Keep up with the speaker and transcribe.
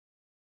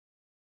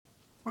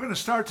We're going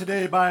to start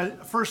today by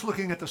first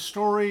looking at the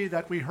story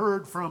that we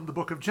heard from the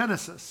book of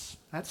Genesis.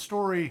 That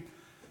story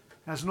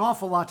has an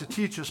awful lot to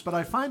teach us, but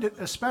I find it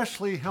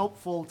especially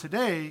helpful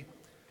today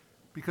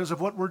because of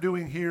what we're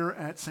doing here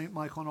at St.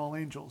 Michael and All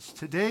Angels.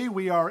 Today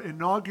we are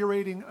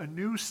inaugurating a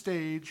new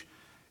stage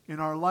in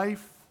our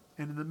life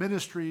and in the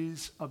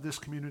ministries of this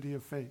community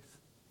of faith.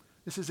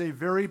 This is a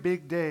very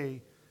big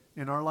day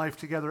in our life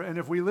together, and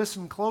if we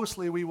listen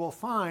closely, we will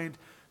find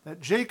that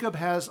Jacob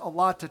has a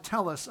lot to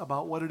tell us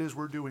about what it is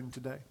we're doing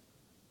today.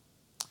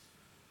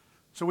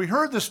 So we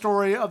heard the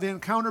story of the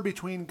encounter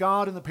between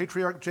God and the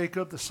patriarch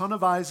Jacob, the son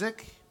of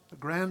Isaac, the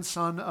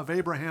grandson of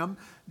Abraham.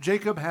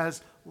 Jacob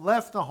has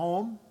left the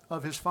home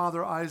of his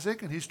father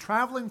Isaac, and he's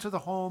traveling to the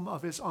home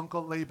of his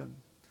uncle Laban.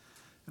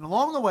 And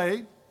along the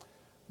way,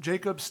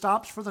 Jacob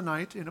stops for the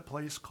night in a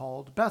place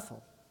called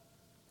Bethel.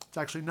 It's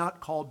actually not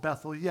called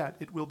Bethel yet.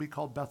 It will be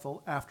called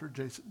Bethel after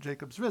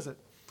Jacob's visit.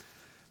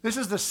 This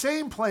is the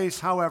same place,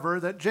 however,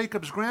 that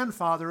Jacob's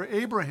grandfather,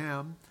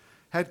 Abraham,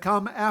 had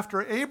come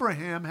after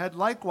Abraham had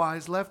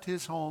likewise left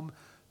his home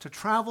to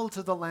travel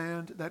to the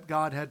land that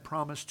God had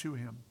promised to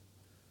him.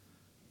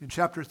 In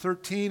chapter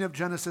 13 of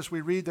Genesis, we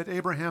read that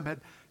Abraham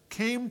had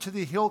came to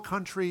the hill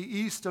country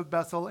east of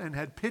Bethel and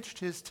had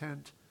pitched his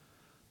tent.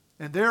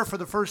 And there, for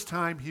the first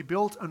time, he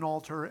built an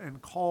altar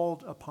and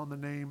called upon the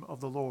name of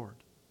the Lord.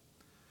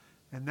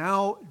 And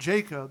now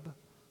Jacob,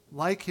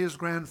 like his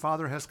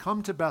grandfather, has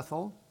come to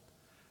Bethel.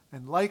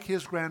 And like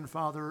his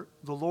grandfather,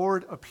 the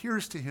Lord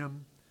appears to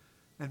him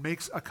and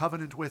makes a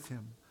covenant with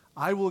him.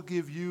 I will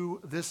give you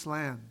this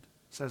land,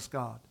 says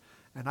God,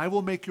 and I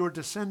will make your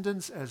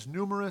descendants as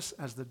numerous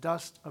as the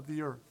dust of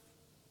the earth.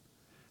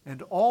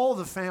 And all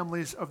the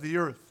families of the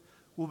earth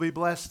will be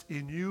blessed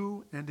in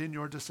you and in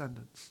your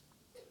descendants.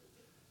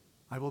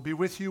 I will be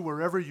with you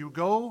wherever you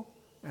go,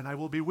 and I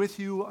will be with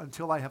you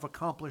until I have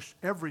accomplished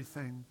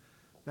everything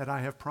that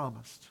I have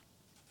promised.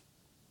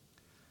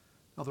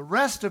 Now, the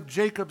rest of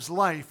Jacob's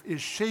life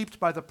is shaped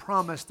by the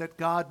promise that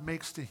God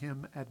makes to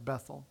him at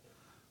Bethel.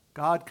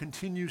 God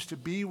continues to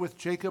be with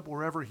Jacob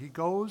wherever he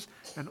goes,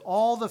 and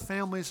all the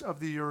families of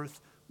the earth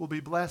will be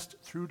blessed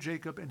through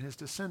Jacob and his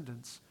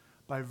descendants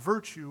by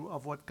virtue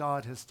of what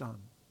God has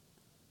done.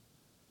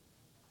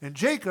 And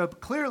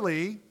Jacob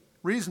clearly,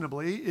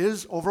 reasonably,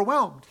 is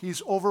overwhelmed.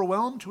 He's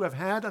overwhelmed to have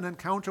had an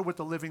encounter with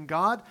the living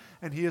God,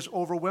 and he is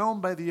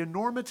overwhelmed by the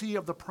enormity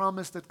of the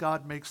promise that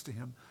God makes to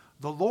him.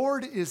 The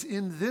Lord is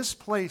in this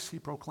place, he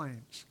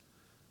proclaims.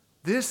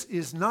 This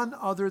is none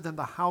other than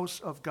the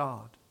house of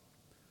God.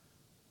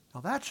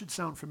 Now that should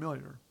sound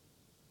familiar.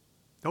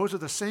 Those are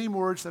the same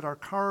words that are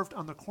carved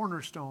on the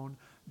cornerstone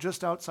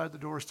just outside the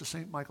doors to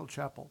St. Michael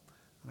Chapel.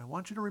 And I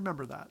want you to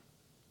remember that.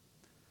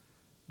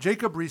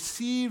 Jacob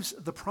receives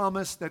the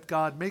promise that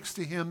God makes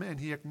to him, and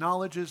he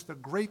acknowledges the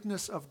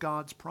greatness of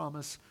God's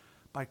promise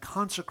by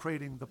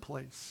consecrating the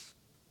place.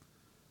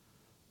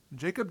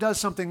 Jacob does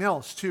something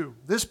else too.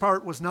 This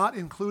part was not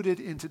included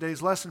in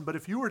today's lesson, but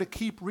if you were to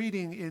keep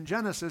reading in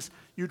Genesis,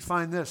 you'd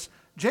find this.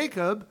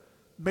 Jacob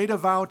made a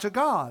vow to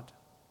God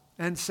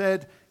and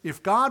said,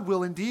 if God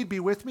will indeed be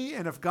with me,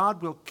 and if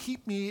God will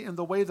keep me in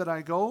the way that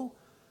I go,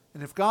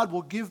 and if God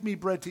will give me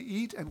bread to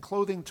eat and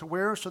clothing to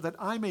wear, so that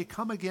I may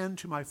come again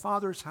to my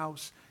father's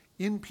house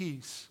in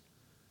peace,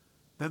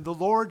 then the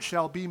Lord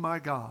shall be my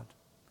God,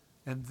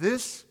 and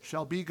this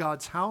shall be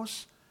God's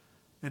house,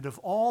 and of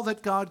all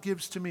that God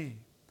gives to me,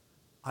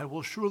 I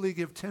will surely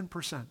give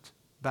 10%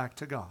 back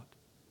to God.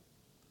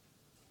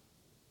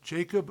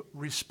 Jacob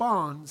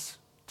responds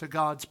to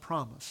God's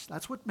promise.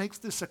 That's what makes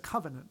this a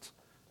covenant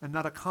and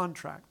not a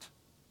contract.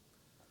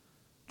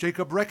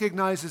 Jacob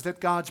recognizes that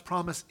God's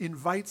promise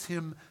invites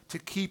him to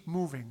keep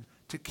moving,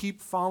 to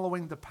keep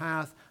following the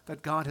path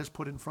that God has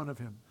put in front of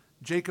him.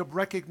 Jacob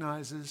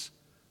recognizes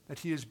that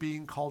he is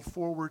being called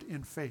forward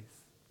in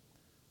faith.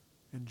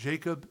 And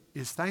Jacob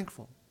is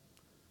thankful.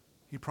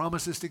 He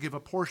promises to give a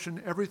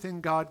portion,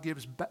 everything God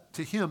gives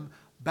to him,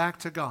 back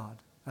to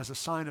God as a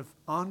sign of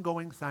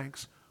ongoing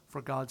thanks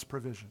for God's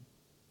provision.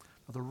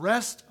 Now, the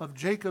rest of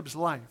Jacob's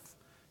life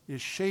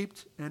is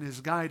shaped and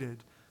is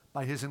guided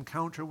by his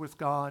encounter with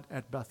God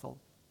at Bethel.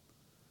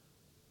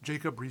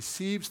 Jacob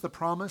receives the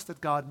promise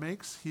that God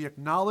makes. He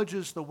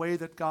acknowledges the way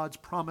that God's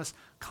promise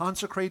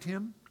consecrates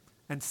him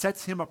and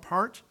sets him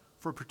apart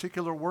for a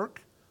particular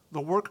work,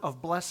 the work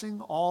of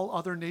blessing all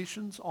other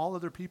nations, all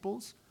other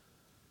peoples.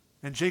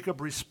 And Jacob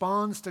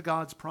responds to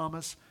God's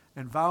promise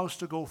and vows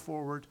to go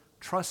forward,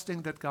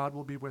 trusting that God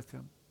will be with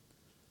him.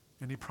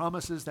 And he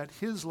promises that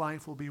his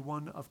life will be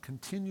one of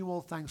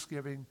continual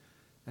thanksgiving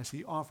as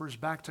he offers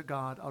back to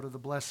God out of the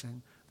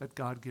blessing that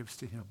God gives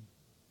to him.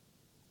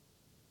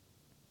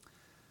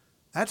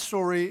 That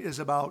story is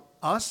about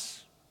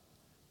us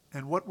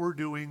and what we're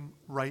doing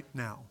right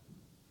now.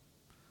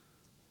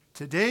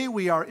 Today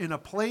we are in a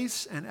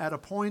place and at a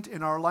point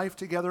in our life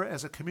together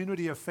as a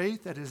community of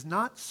faith that is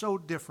not so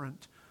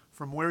different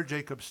from where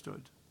Jacob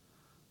stood.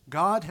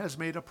 God has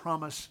made a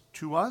promise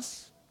to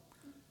us,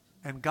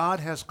 and God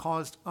has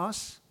caused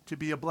us to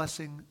be a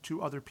blessing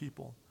to other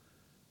people.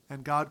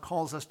 And God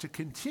calls us to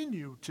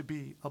continue to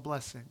be a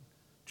blessing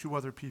to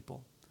other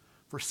people.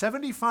 For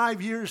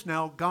 75 years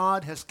now,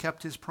 God has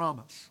kept his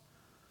promise.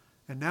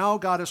 And now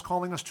God is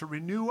calling us to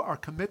renew our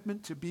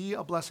commitment to be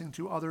a blessing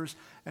to others,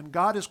 and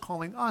God is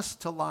calling us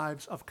to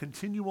lives of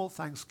continual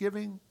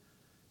thanksgiving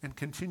and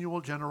continual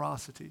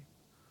generosity.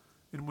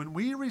 And when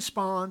we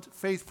respond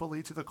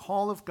faithfully to the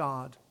call of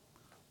God,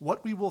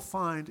 what we will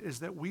find is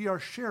that we are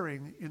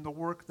sharing in the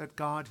work that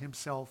God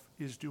himself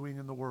is doing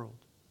in the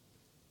world.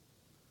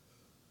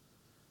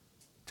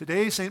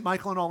 Today, St.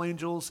 Michael and All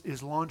Angels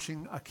is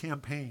launching a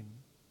campaign,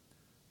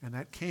 and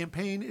that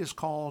campaign is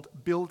called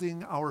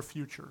Building Our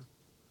Future.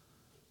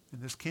 And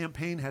this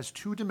campaign has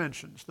two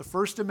dimensions. The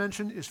first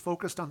dimension is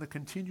focused on the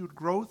continued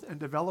growth and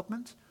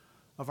development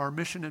of our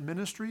mission and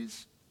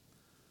ministries.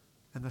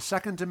 And the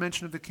second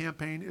dimension of the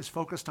campaign is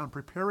focused on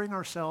preparing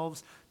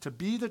ourselves to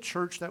be the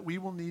church that we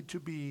will need to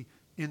be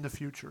in the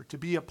future, to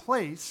be a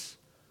place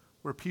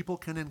where people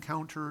can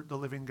encounter the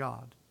living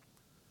God.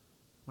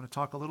 I want to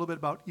talk a little bit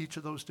about each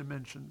of those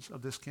dimensions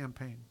of this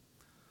campaign.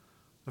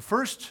 The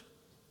first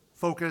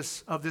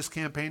focus of this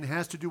campaign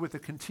has to do with the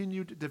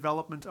continued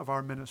development of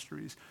our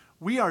ministries.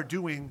 We are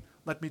doing,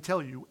 let me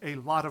tell you, a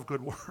lot of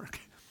good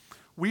work.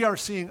 We are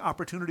seeing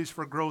opportunities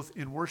for growth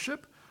in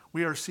worship.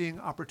 We are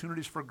seeing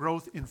opportunities for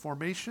growth in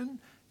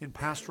formation, in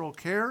pastoral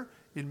care,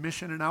 in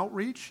mission and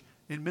outreach,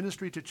 in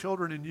ministry to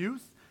children and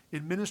youth,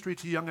 in ministry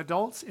to young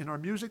adults, in our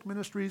music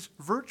ministries,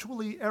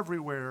 virtually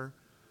everywhere.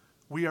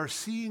 We are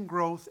seeing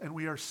growth, and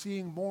we are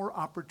seeing more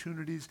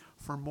opportunities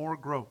for more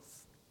growth.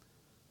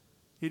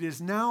 It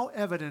is now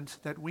evident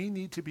that we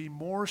need to be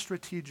more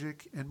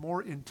strategic and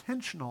more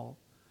intentional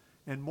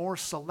and more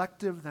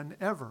selective than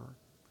ever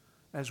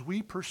as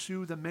we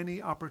pursue the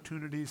many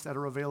opportunities that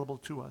are available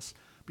to us,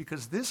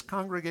 because this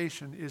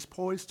congregation is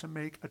poised to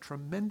make a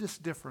tremendous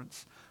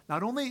difference,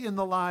 not only in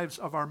the lives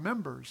of our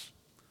members,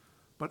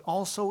 but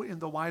also in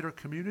the wider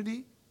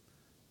community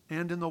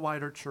and in the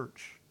wider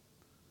church.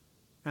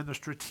 And the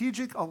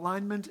strategic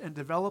alignment and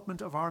development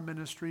of our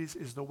ministries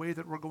is the way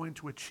that we're going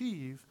to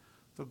achieve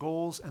the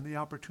goals and the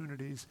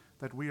opportunities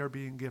that we are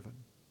being given.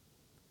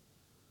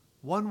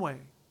 One way,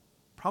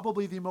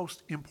 probably the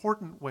most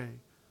important way,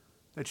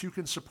 that you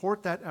can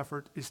support that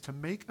effort is to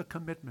make a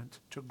commitment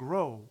to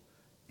grow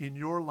in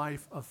your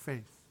life of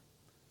faith.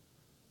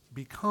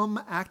 Become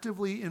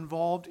actively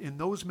involved in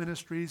those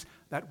ministries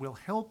that will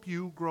help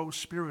you grow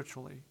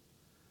spiritually,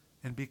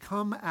 and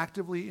become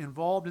actively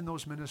involved in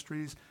those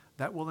ministries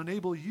that will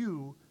enable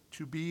you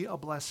to be a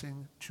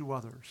blessing to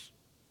others.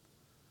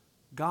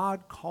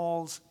 God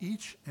calls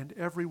each and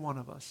every one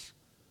of us,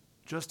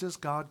 just as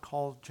God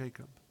called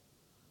Jacob.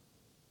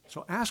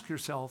 So ask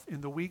yourself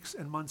in the weeks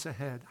and months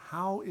ahead,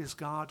 how is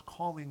God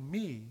calling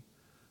me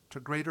to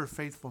greater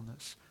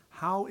faithfulness?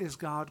 How is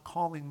God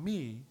calling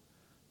me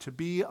to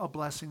be a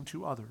blessing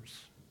to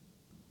others?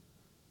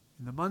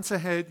 In the months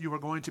ahead, you are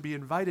going to be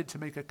invited to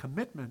make a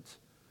commitment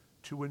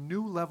to a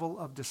new level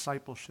of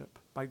discipleship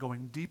by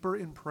going deeper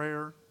in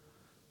prayer,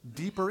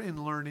 deeper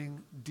in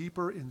learning,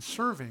 deeper in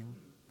serving,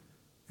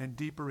 and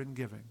deeper in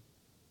giving.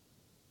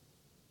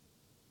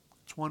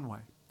 It's one way.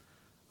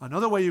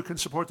 Another way you can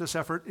support this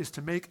effort is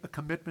to make a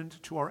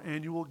commitment to our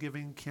annual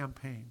giving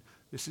campaign.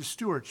 This is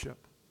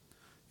stewardship.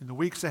 In the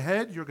weeks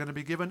ahead, you're going to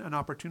be given an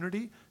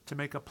opportunity to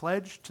make a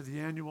pledge to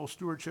the annual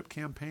stewardship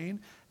campaign,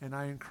 and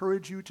I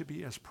encourage you to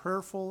be as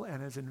prayerful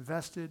and as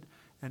invested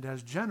and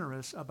as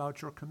generous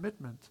about your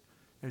commitment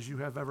as you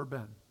have ever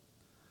been.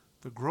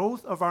 The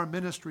growth of our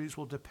ministries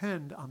will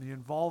depend on the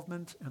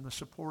involvement and the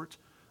support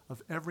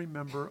of every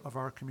member of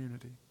our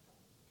community.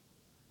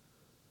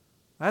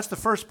 That's the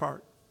first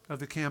part of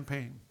the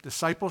campaign: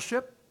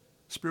 discipleship,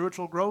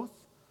 spiritual growth,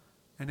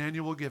 and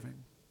annual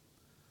giving.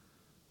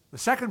 The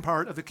second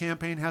part of the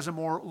campaign has a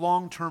more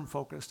long-term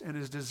focus and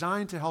is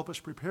designed to help us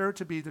prepare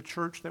to be the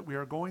church that we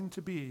are going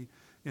to be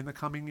in the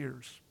coming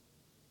years.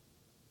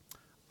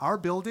 Our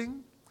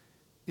building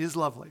is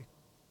lovely,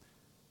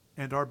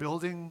 and our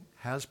building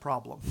has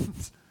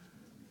problems.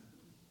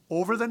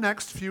 Over the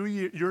next few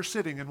years, you're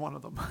sitting in one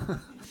of them.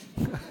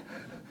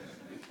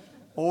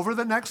 Over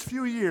the next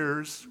few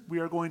years, we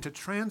are going to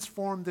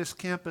transform this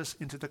campus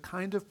into the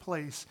kind of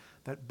place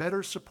that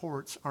better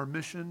supports our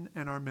mission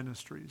and our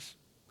ministries.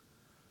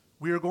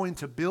 We are going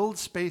to build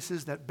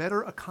spaces that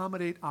better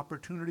accommodate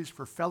opportunities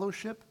for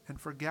fellowship and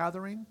for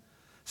gathering,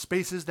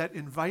 spaces that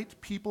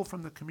invite people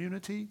from the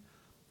community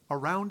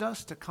around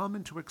us to come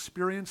and to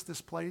experience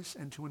this place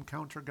and to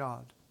encounter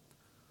God.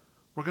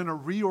 We're going to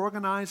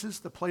reorganize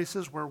the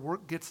places where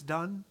work gets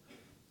done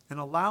and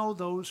allow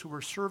those who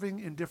are serving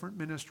in different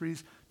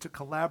ministries to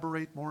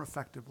collaborate more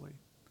effectively.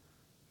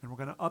 And we're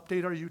going to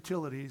update our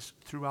utilities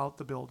throughout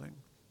the building.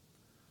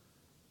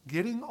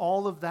 Getting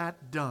all of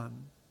that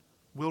done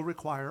will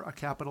require a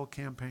capital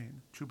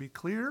campaign. To be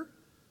clear,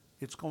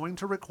 it's going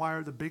to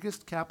require the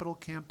biggest capital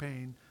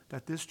campaign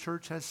that this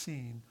church has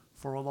seen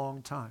for a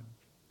long time.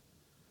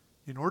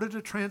 In order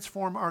to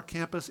transform our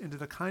campus into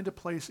the kind of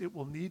place it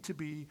will need to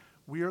be,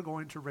 we are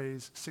going to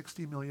raise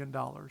 $60 million.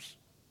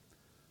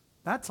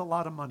 That's a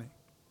lot of money.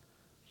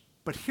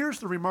 But here's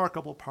the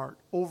remarkable part.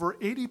 Over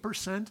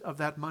 80% of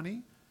that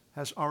money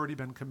has already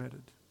been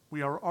committed.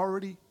 We are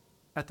already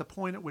at the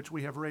point at which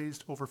we have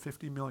raised over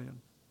 $50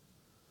 million.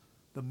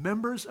 The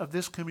members of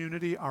this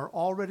community are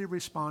already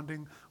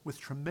responding with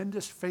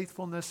tremendous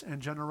faithfulness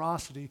and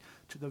generosity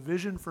to the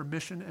vision for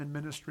mission and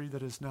ministry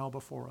that is now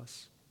before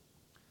us.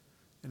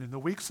 And in the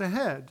weeks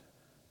ahead,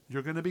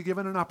 you're going to be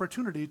given an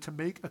opportunity to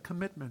make a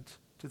commitment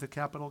to the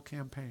capital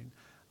campaign.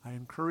 I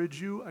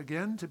encourage you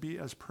again to be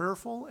as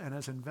prayerful and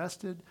as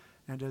invested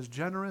and as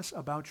generous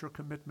about your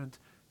commitment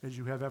as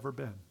you have ever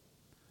been.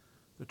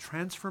 The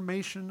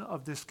transformation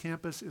of this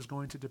campus is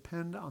going to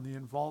depend on the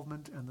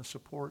involvement and the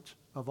support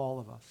of all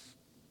of us.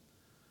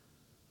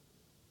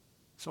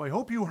 So I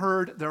hope you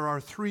heard there are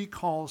 3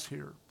 calls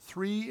here,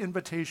 3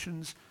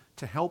 invitations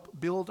to help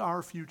build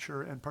our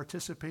future and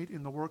participate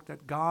in the work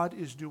that God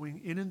is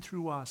doing in and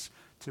through us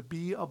to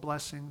be a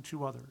blessing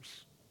to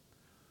others.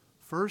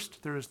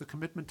 First, there is the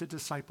commitment to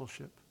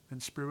discipleship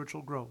and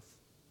spiritual growth.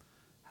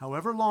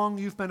 However long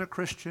you've been a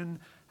Christian,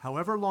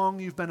 however long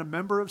you've been a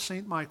member of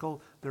St.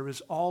 Michael, there is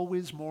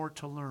always more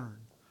to learn.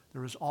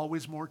 There is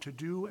always more to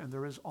do, and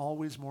there is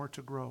always more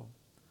to grow.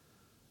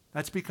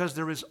 That's because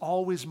there is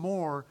always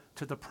more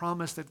to the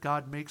promise that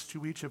God makes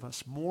to each of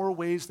us, more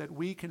ways that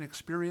we can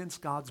experience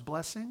God's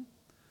blessing,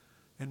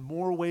 and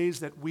more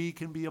ways that we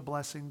can be a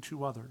blessing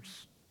to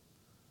others.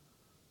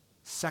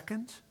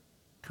 Second,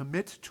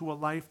 commit to a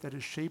life that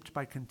is shaped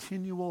by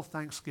continual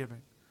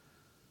thanksgiving.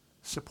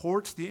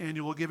 Support the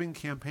annual giving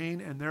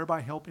campaign and thereby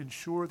help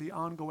ensure the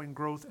ongoing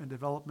growth and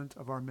development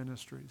of our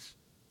ministries.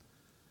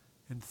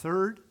 And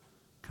third,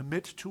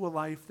 commit to a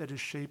life that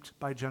is shaped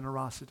by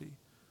generosity.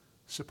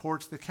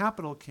 Supports the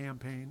capital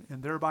campaign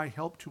and thereby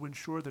help to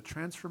ensure the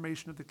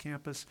transformation of the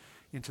campus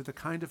into the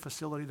kind of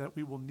facility that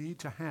we will need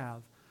to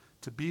have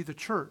to be the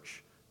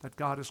church that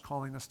God is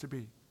calling us to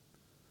be.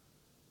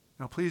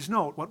 Now please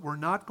note, what we're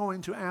not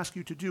going to ask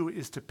you to do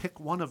is to pick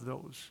one of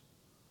those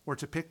or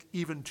to pick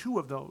even 2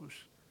 of those.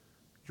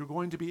 You're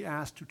going to be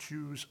asked to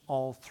choose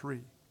all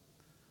 3.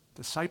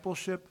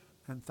 Discipleship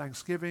and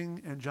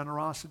thanksgiving and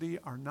generosity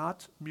are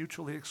not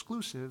mutually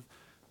exclusive,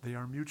 they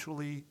are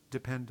mutually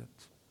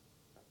dependent.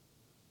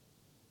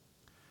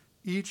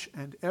 Each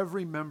and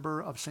every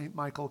member of St.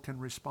 Michael can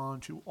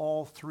respond to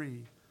all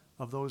 3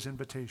 of those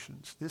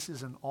invitations. This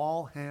is an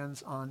all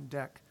hands on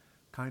deck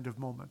kind of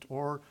moment,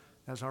 or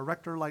as our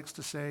rector likes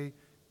to say,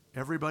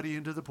 everybody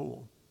into the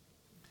pool.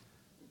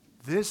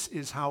 This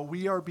is how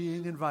we are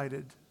being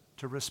invited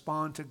to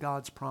respond to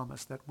God's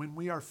promise that when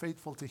we are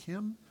faithful to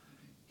Him,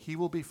 He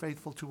will be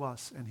faithful to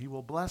us, and He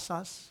will bless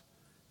us,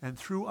 and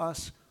through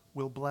us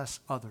will bless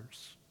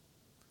others.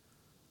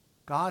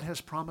 God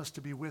has promised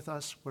to be with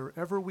us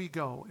wherever we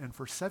go, and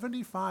for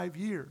 75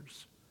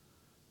 years,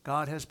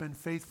 God has been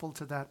faithful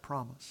to that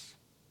promise.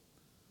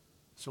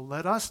 So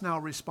let us now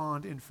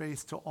respond in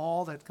faith to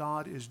all that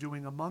God is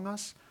doing among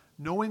us,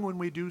 knowing when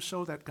we do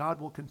so that God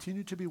will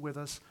continue to be with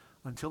us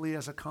until He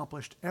has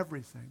accomplished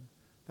everything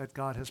that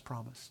God has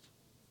promised.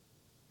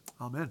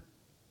 Amen.